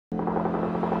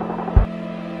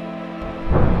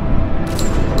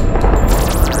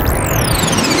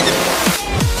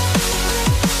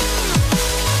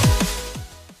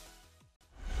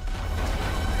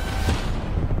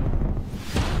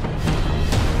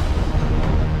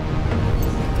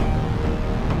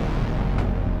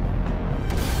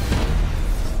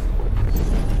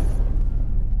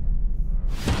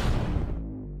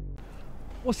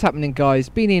What's happening, guys?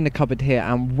 Beanie in the cupboard here,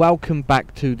 and welcome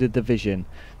back to The Division.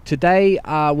 Today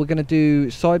we're going to do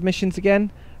side missions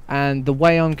again, and the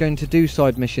way I'm going to do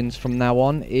side missions from now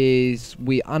on is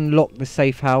we unlock the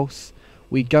safe house,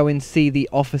 we go and see the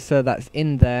officer that's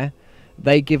in there,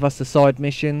 they give us the side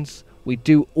missions, we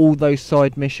do all those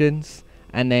side missions,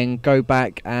 and then go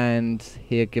back and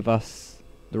here give us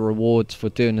the rewards for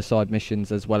doing the side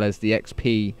missions as well as the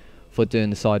XP for doing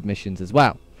the side missions as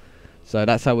well. So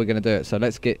that's how we're going to do it. So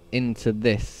let's get into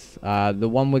this. The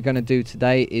one we're going to do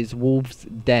today is Wolf's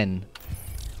Den.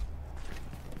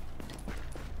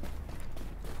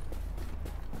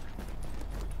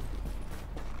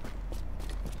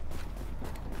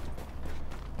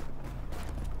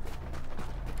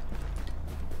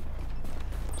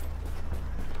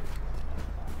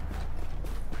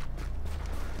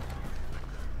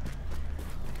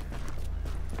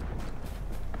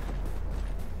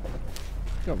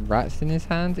 Got rats in his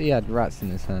hand? He had rats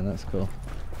in his hand, that's cool.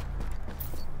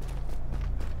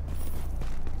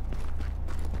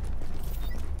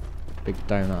 Big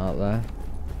donut out there.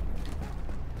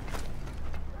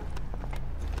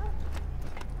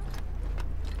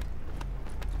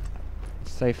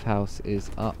 Safe house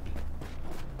is up.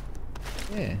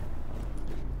 Yeah.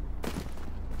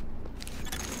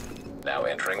 Now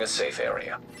entering a safe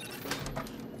area.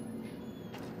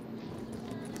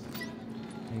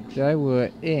 Okay, we're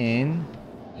in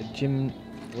the gym.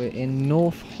 We're in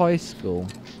North High School,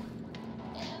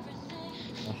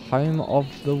 the home of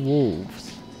the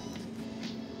Wolves.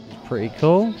 Pretty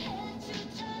cool.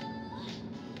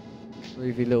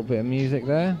 Groovy little bit of music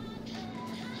there.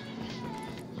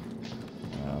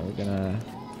 We're gonna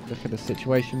look at the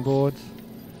situation board.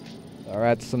 I'll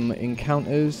add some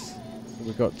encounters. So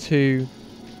we've got 2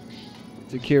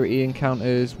 security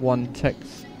encounters, 1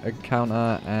 text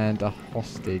encounter, and a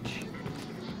hostage.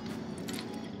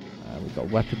 We've got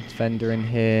weapons vendor in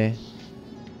here,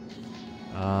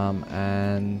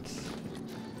 and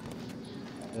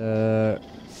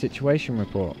situation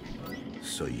report.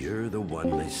 So you're the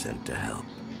one they sent to help.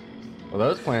 Well,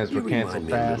 those plans were canceled fast.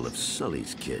 You remind me a little of fast.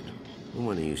 Sully's kid, the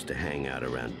one who used to hang out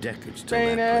around Deckard's till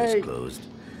that place closed.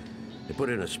 They put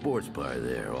in a sports bar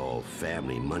there, all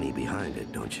family money behind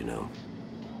it, don't you know?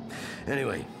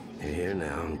 Anyway, you're here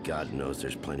now, and God knows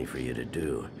there's plenty for you to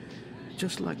do.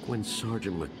 Just like when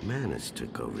Sergeant McManus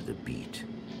took over the beat.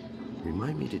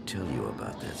 Remind me to tell you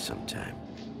about that sometime.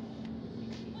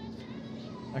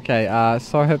 Okay,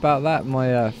 sorry about that.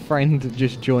 My friend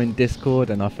just joined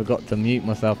Discord and I forgot to mute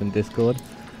myself in Discord.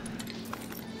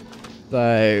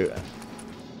 So,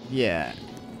 yeah.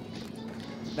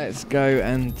 Let's go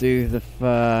and do the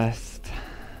first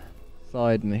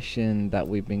side mission that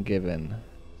we've been given.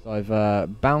 So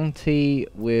I've bounty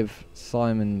with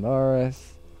Simon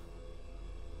Morris,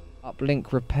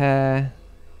 uplink repair,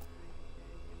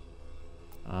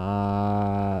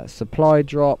 supply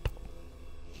drop.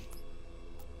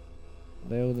 Are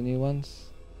they all the new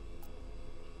ones?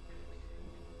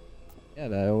 Yeah,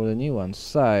 they're all the new ones.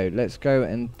 So let's go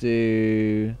and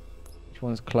do which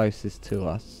one's closest to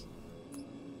us.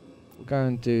 We'll go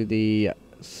and do the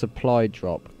supply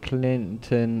drop.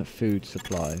 Clinton Food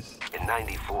Supplies. In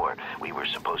 '94, we were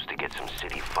supposed to get some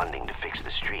city funding to fix the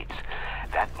streets.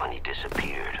 That money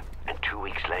disappeared, and 2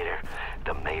 weeks later,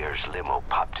 the mayor's limo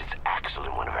popped its axle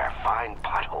in one of our fine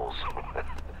potholes.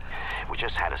 We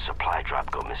just had a supply drop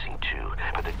go missing too,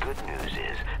 but the good news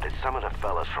is that some of the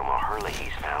fellas from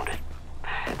O'Hurley's found it.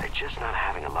 They're just not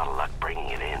having a lot of luck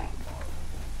bringing it in.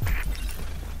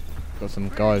 Got some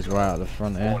guys right out the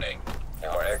front here. Warning.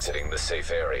 Now we're exiting the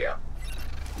safe area.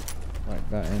 Like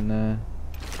that in there.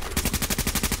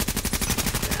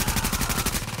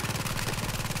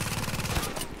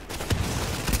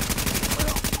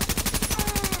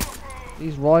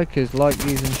 These Rikers like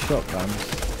using shotguns.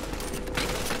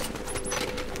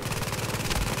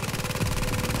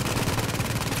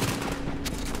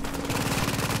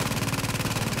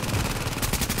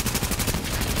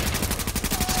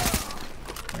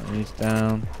 He's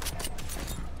down.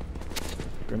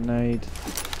 Grenade.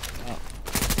 Up.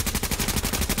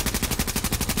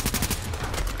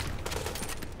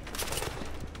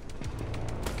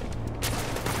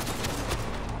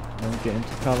 Then get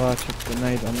into cover, chuck a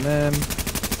grenade on them.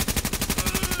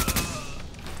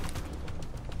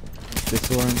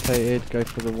 Disorientated, go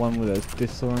for the one with us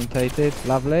disorientated.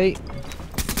 Lovely.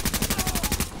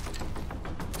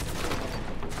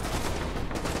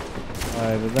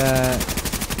 Over there.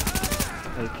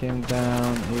 Take him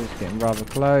down. He was getting rather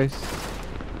close.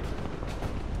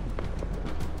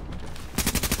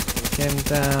 Take him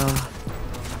down.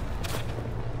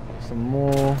 Some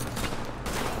more.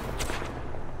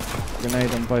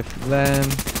 Grenade on both of them.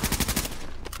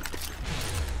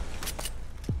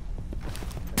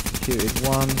 Executed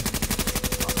one.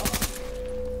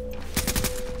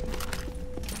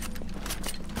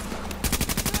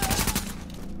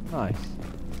 Nice.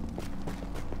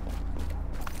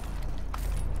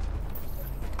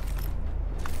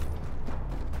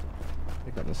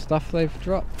 Pick up the stuff they've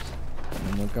dropped.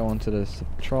 And we'll go on to the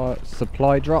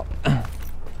supply drop.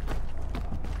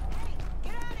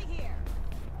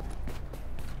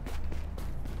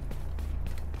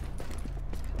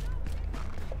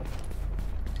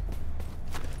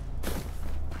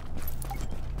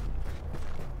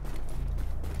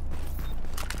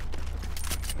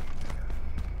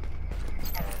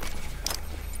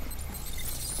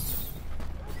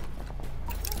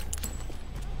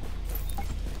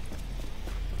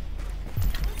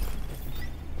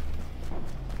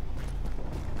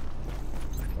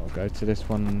 Go to this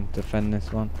one and defend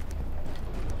this one.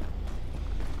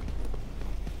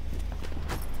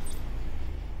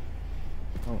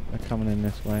 Oh, they're coming in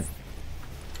this way.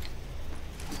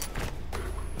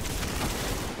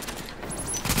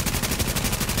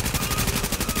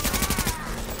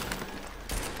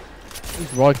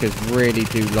 These Rikers really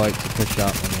do like to push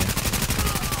up on you.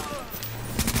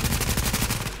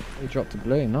 They dropped a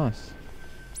blue, nice.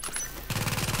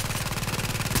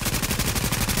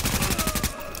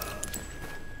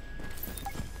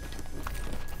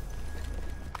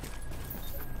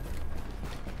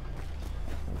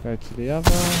 Go to the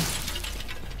other.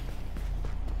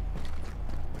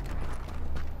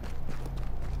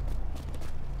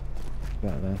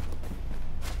 That there.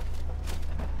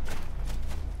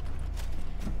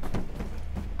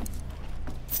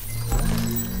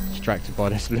 Distracted by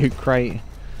this loot crate.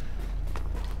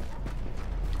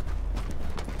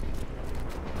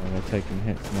 Oh, they're taking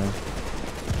hits now.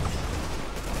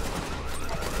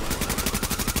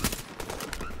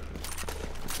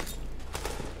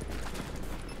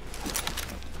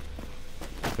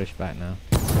 Push back now.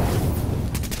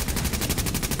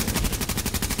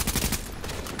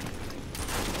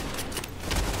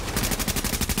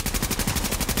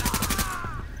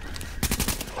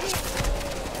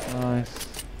 Nice.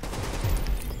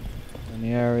 In the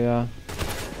area.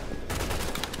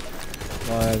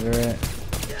 Fly over it.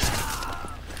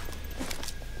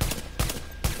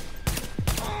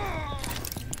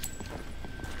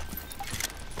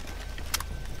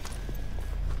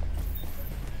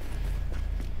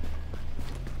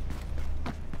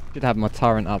 Should have my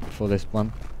turret up for this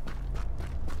one.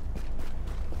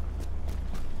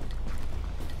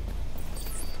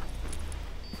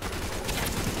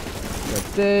 Good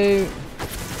do.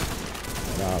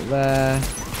 Get out there.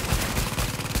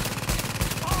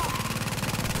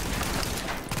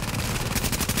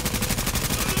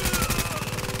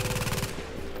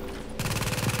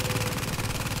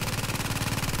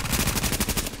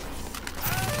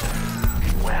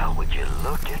 Well, would you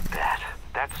look at that?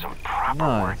 That's some proper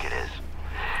Nice. work it is.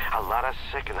 A lot of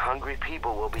sick and hungry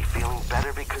people will be feeling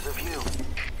better because of you.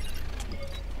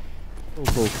 Cool,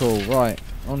 cool, cool. Right,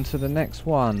 on to the next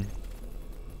one.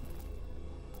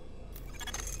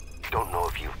 Don't know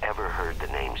if you've ever heard the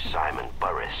name Simon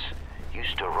Burris.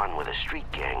 Used to run with a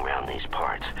street gang around these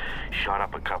parts. Shot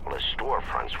up a couple of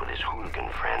storefronts with his hooligan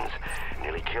friends.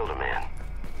 Nearly killed a man.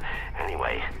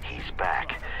 Anyway, he's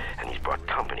back, and he's brought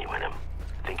company with him.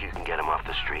 Think you can get him off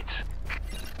the streets?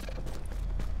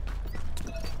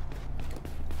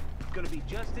 Gonna be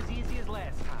just as easy as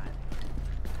last time.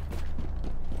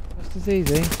 Just as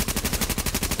easy.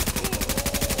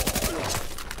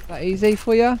 That easy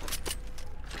for you?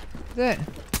 Is it?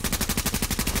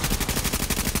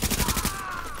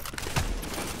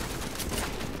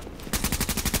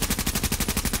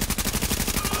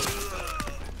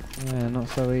 Yeah, not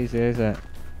so easy, is it?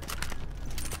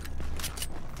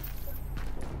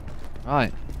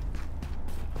 Right.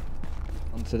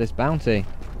 Onto this bounty.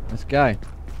 Let's go.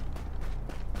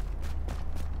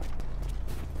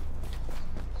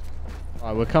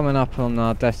 Right, we're coming up on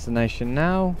our destination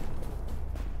now.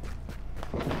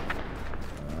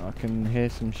 I can hear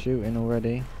some shooting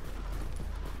already.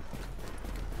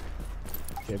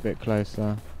 Get a bit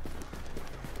closer.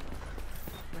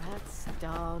 Rats,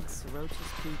 dogs, roaches,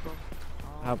 people.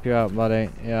 all Help you out, buddy.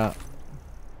 Yeah.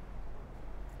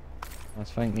 Nice,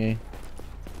 thank you.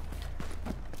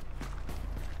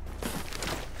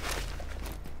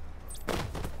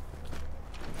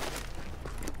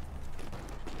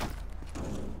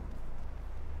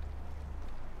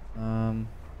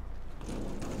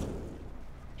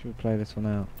 Should we play this one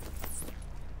out?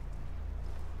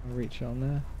 I'll reach it on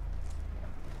there.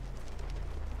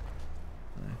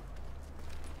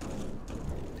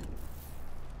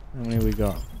 No. How many we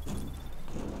got?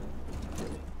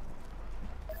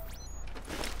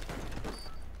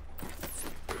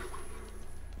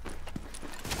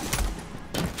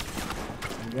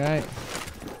 Okay.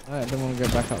 I don't want to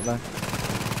go back up there.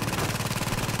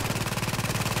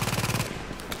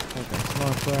 Okay,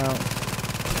 sniper out.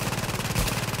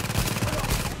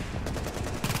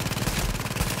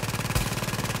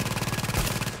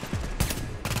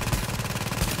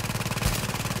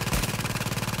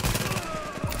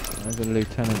 There's a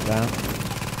lieutenant down.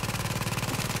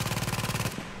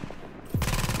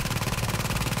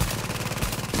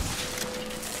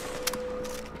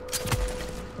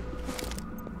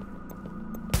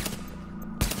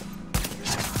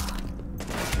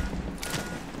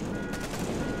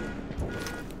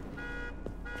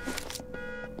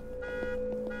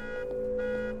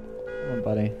 Come on,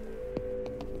 buddy.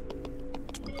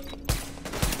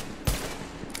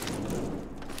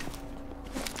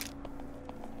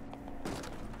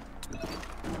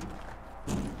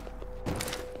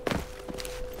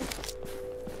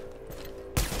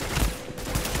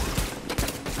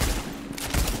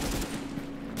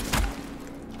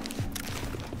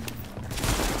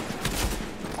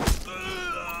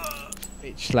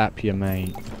 Slap you,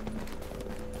 mate.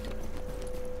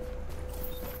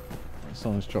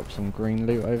 Someone's dropped some green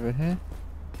loot over here.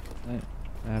 No,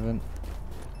 I haven't.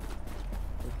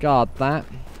 Regard that.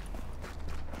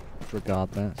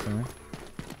 Regard that, sorry.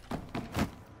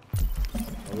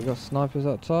 Oh, we got snipers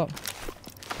up top.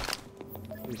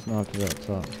 2 snipers up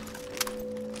top.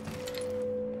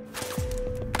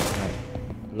 Right.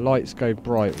 Lights go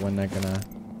bright when they're gonna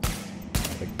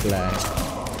glare.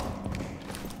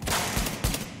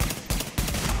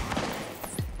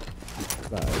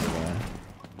 That over there.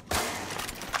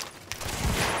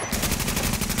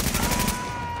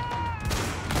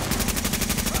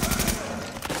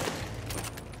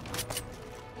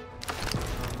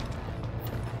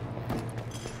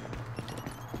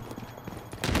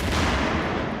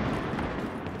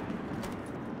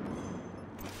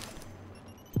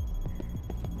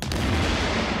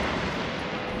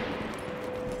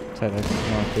 Take those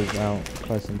snipers out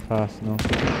close and personal.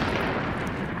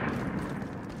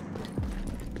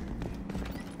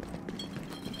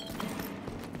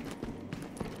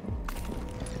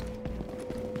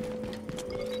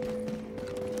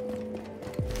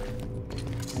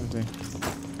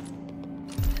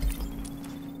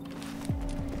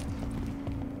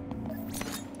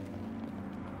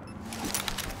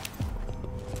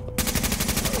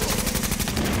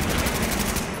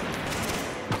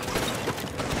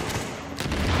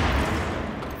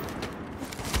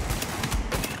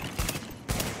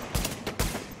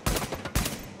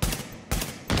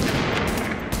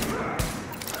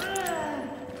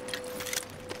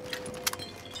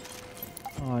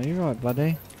 Oh, you're right,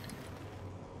 buddy.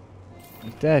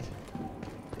 He's dead.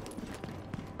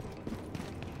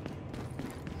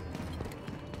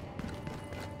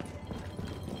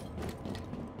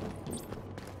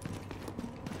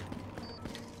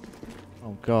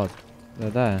 Oh God,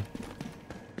 they're there.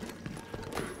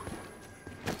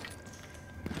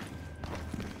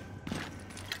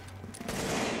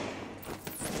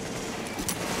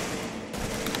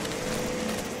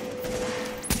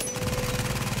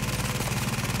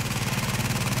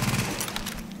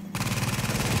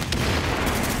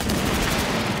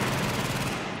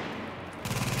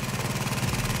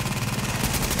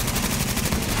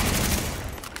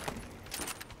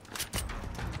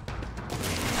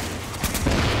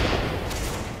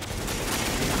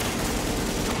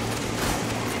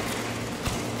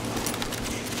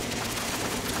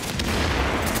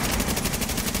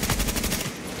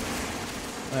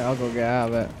 Right, I'll go get out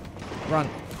of it. Run.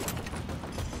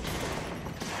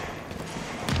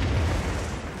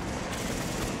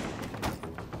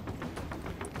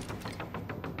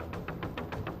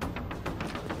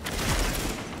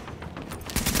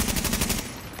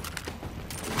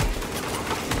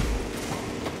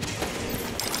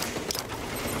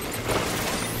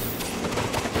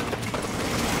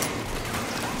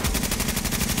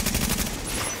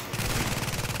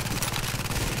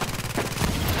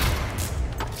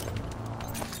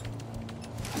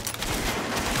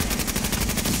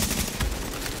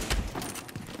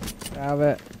 Out of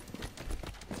it.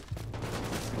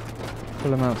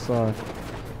 Pull him outside.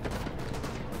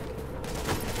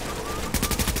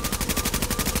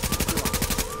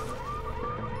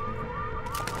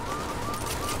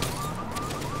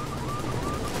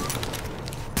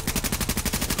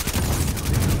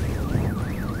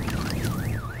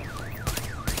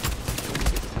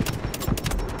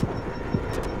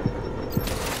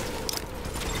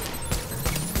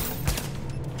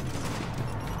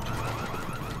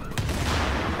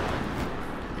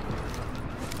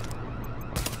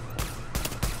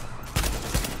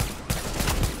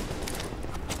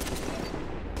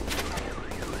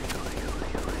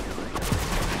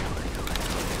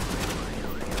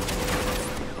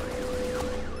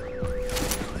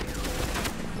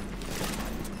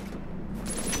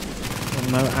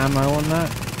 No ammo on that.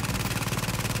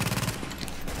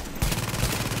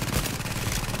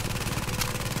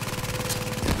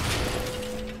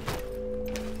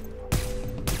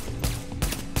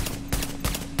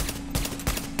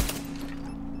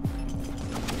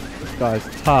 This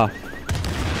guy's tough.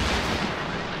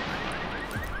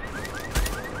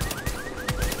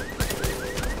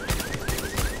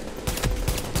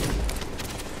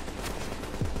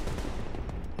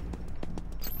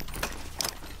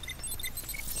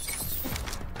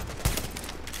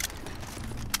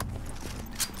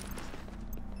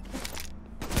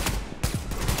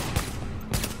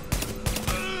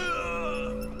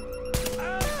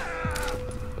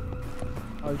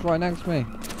 Oh, he's right next to me.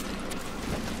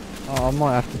 Oh, I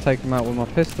might have to take him out with my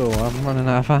pistol. I'm running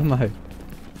out of ammo.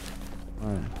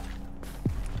 Right.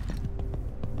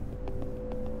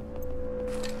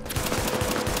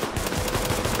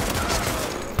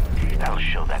 That'll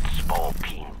show that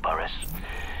spalpeen Burris.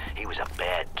 He was a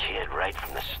bad kid right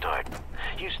from the start.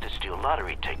 Used to steal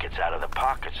lottery tickets out of the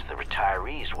pockets of the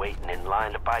retirees waiting in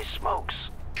line to buy smokes.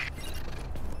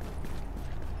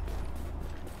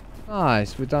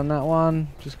 Nice, we've done that one.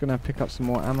 Just gonna pick up some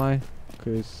more ammo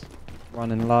because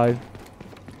running low.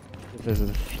 If there's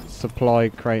a supply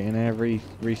crate in here,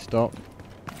 restock.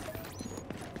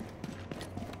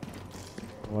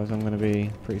 Otherwise, I'm gonna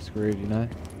be pretty screwed, you know.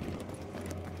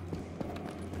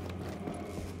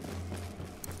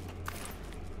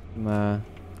 Some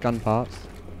gun parts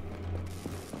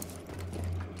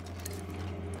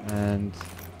and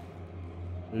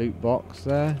loot box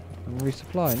there and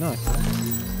resupply. Nice.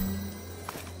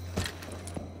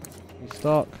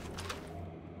 Stock.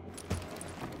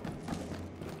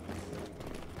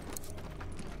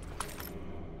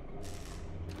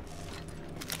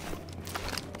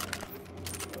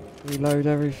 Reload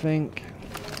everything.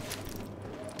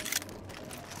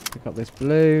 Pick up this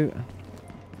blue.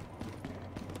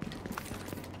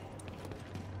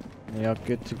 We are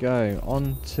good to go.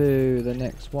 On to the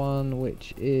next one,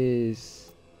 which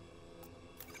is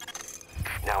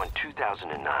Now in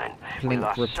 2009, we Blink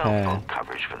lost repair. cell phone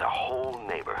coverage for the whole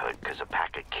neighborhood because a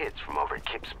pack of kids from over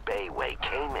Kips Bay Way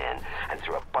came in and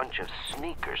threw a bunch of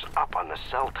sneakers up on the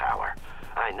cell tower.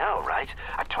 I know, right?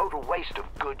 A total waste of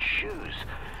good shoes.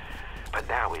 But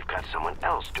now we've got someone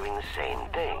else doing the same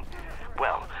thing.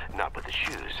 Well, not with the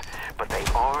shoes, but they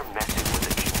are messing with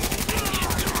the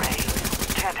communications array.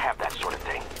 We can't have that sort of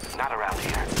thing. Not around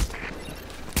here.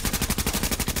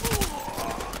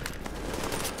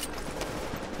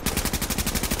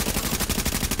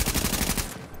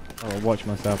 oh, watch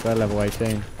myself. They're level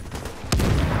 18.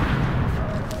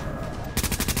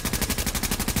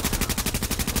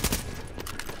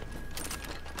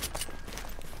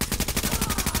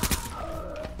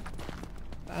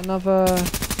 Another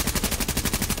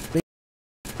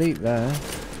beat there.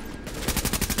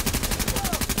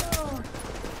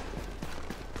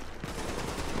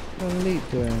 What's the leap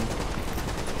doing?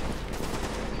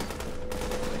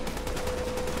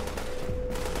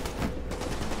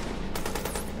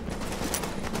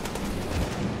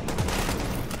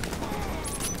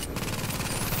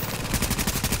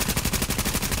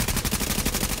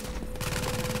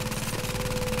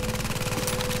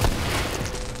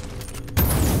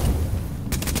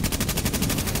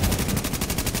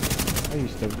 I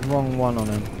used the wrong one on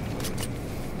him.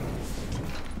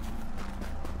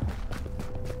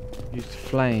 Used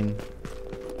flame.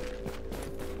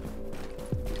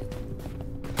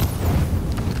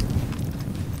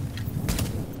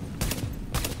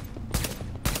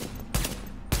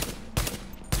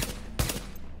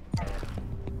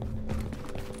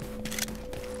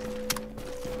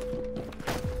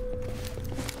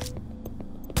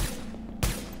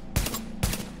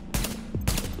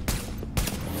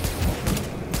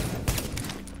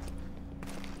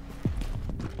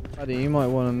 Buddy, you might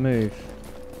want to move.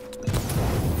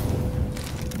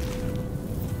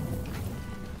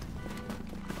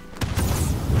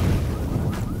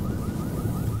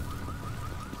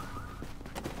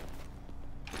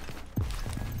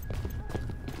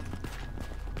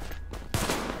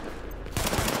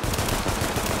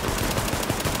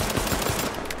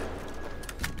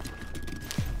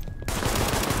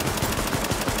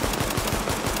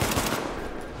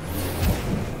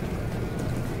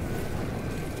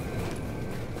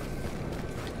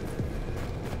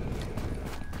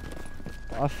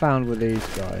 What I found with these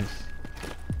guys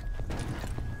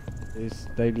is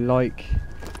they like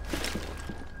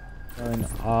going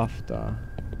after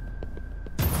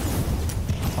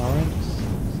currents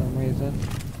for some reason.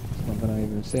 It's not going to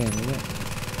even see him, is it?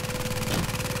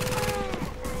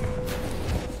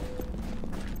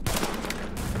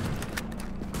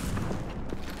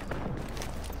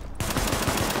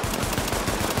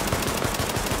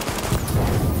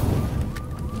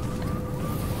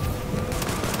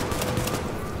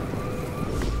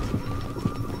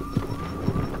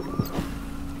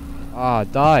 Ah, I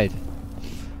died.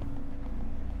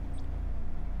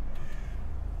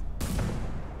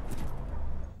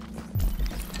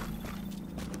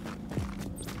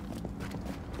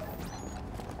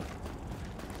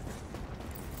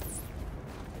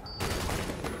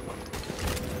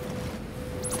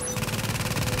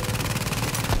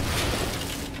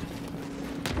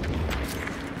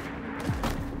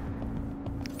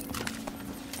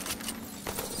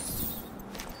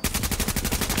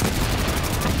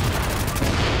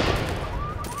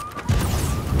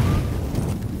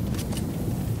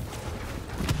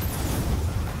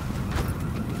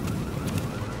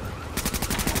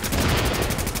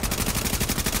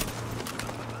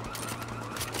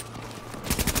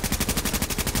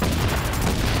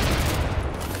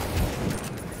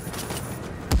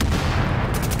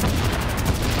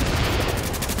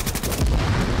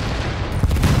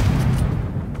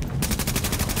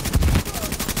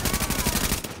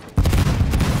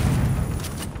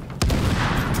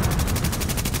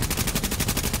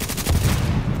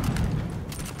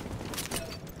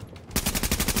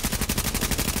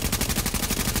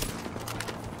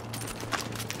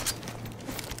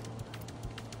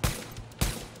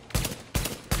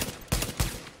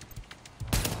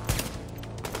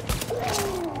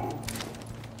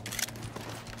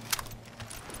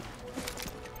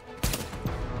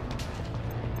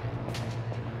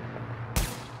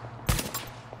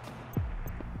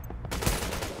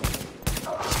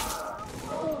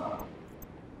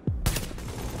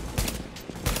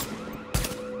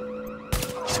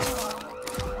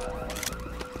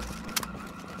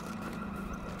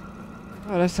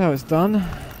 Oh, that's how it's done.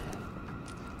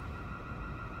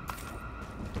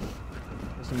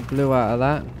 Get some blue out of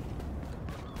that.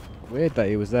 Weird that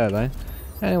he was there though.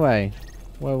 Anyway,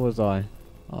 where was I?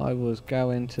 I was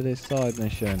going to this side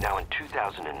mission. Now in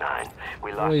 2009,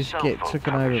 we lost Always cell get phone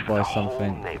taken coverage over for by the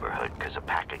something. whole neighborhood because a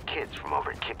pack of kids from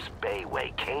over Kips Bay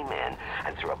Way came in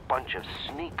and threw a bunch of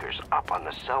sneakers up on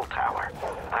the cell tower.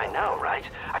 I know, right?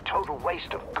 A total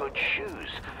waste of good shoes.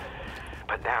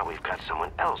 But now we've got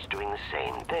someone else doing the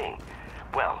same thing.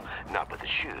 Well, not with the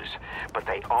shoes, but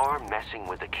they are messing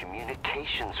with the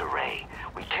communications array.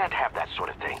 We can't have that sort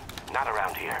of thing. Not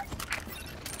around here.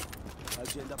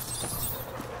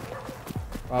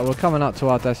 Right, we're coming up to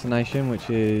our destination, which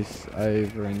is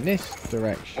over in this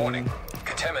direction. Warning.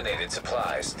 Contaminated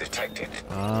supplies detected.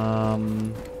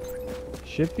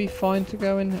 Should be fine to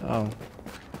go in. Oh,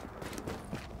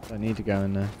 don't need to go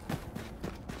in there.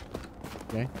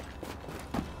 Okay.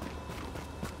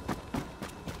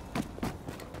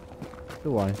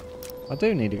 Do I? I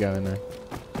do need to go in there.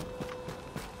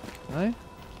 No?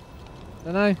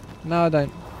 Don't know. No, I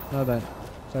don't. No, I don't.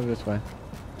 It's over this way.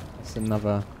 It's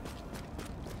another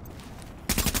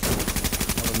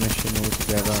mission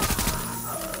altogether.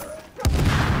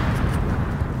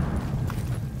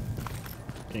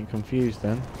 Getting confused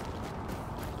then.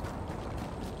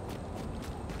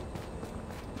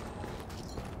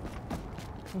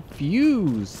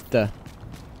 Confused.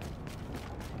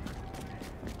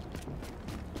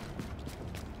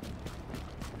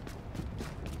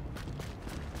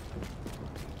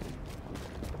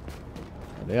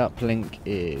 The uplink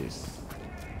is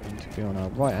going to be on our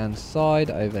right hand side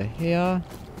over here.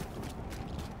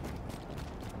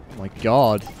 Oh my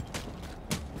god.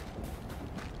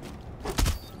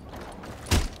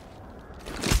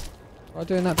 Try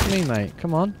doing that to me, mate.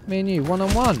 Come on, me and you, one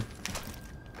on one.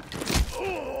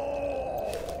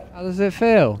 How does it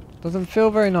feel? Doesn't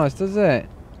feel very nice, does it?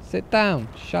 Sit down,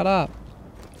 shut up.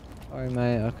 Sorry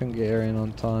mate, I couldn't get her in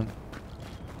on time.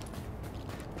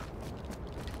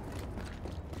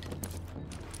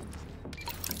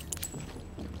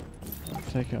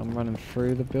 Take it, I'm running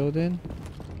through the building.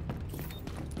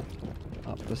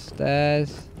 Up the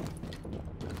stairs.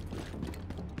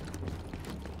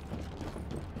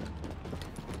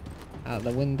 Out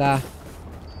the window.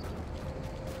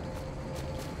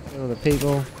 Kill the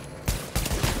people.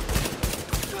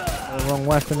 Got the wrong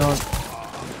weapon on.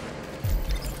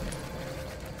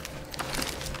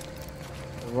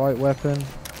 The right weapon.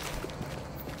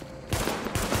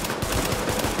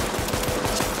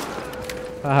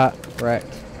 Haha,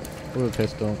 wrecked. With a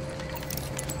pistol.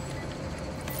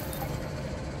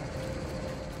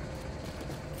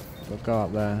 We'll go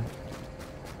up there.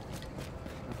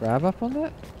 Grab up on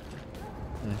that?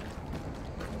 No.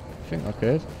 I think I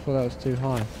could. I thought that was too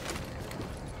high.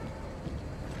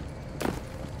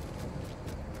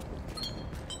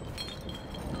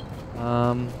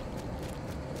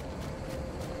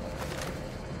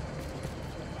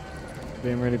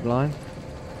 Being really blind.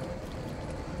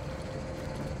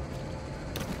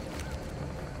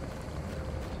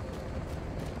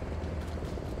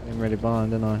 really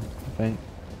behind, didn't I think.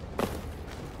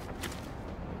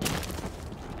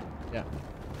 Yeah.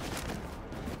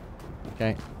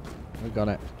 Okay, we got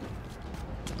it.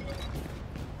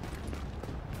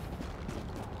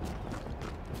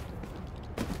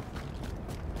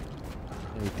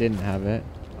 We didn't have it.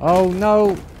 Oh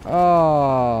no!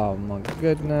 Oh my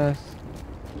goodness.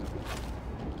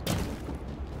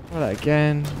 Try that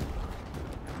again.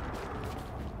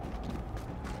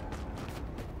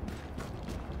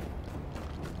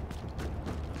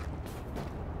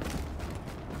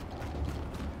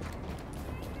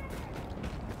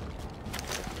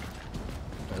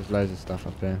 There's loads of stuff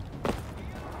up here.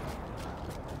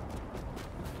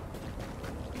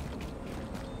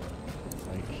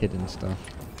 Like hidden stuff.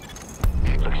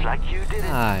 Looks like you did it.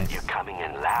 Nice. You're coming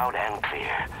in loud and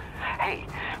clear. Hey,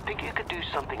 think you could do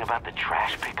something about the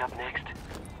trash pickup next?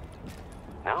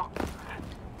 No?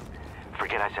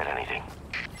 Forget I said anything.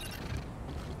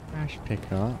 Trash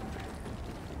pickup.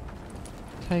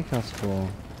 Take us for.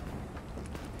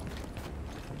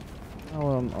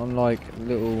 Oh, I'm like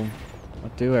little. I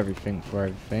do everything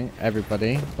for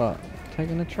everybody, but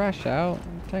taking the trash out,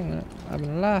 having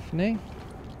a laugh, me.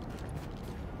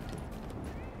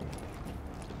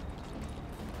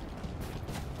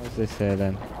 What's this here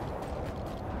then?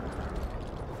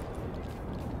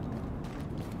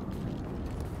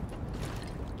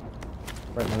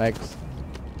 Break my legs.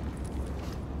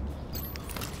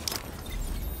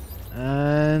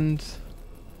 And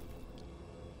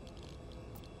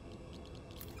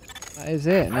that is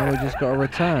it. Now we just got to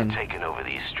return. You're taking over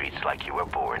these streets like you were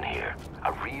born here.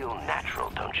 A real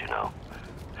natural, don't you know?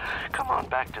 Come on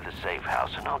back to the safe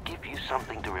house and I'll give you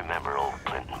something to remember old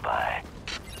Clinton by.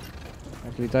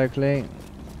 Oakley dokley.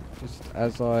 Just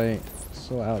as I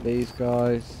sort out these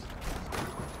guys.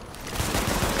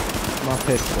 My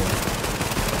pistol.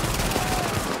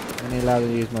 Only allowed to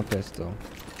use my pistol.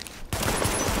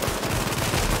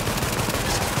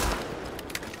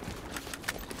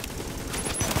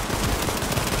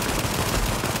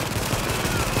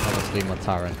 Obviously my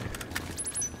turret.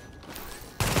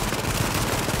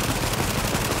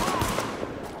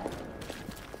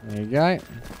 There you go.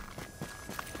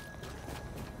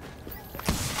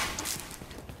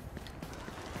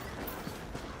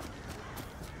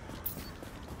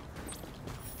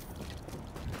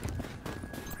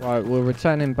 Right, we're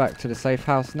returning back to the safe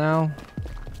house now.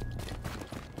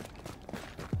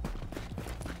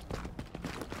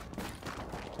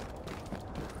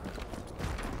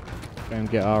 Go and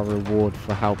get our reward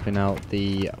for helping out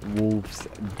the Wolves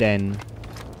Den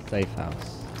safe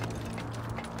house.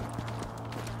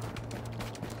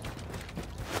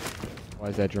 Why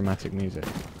is there dramatic music?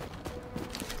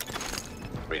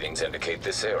 Readings indicate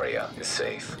this area is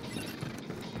safe.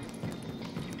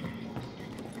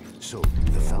 So,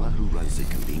 the fella who runs the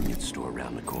convenience store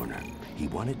around the corner, he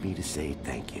wanted me to say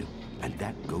thank you. And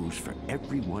that goes for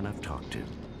everyone I've talked to.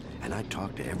 And I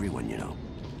talk to everyone, you know.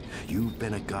 You've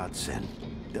been a godsend.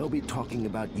 They'll be talking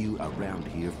about you around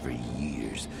here for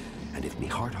years. And if me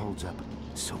heart holds up,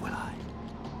 so will I.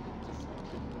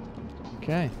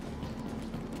 Okay.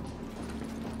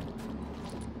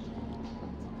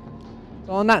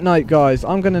 So on that note, guys,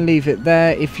 I'm going to leave it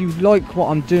there. If you like what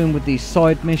I'm doing with these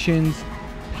side missions,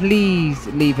 please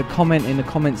leave a comment in the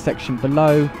comment section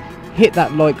below. Hit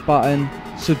that like button.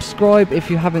 Subscribe if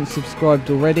you haven't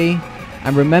subscribed already.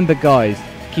 And remember, guys,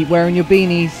 keep wearing your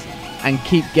beanies and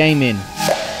keep gaming.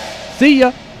 See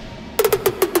ya!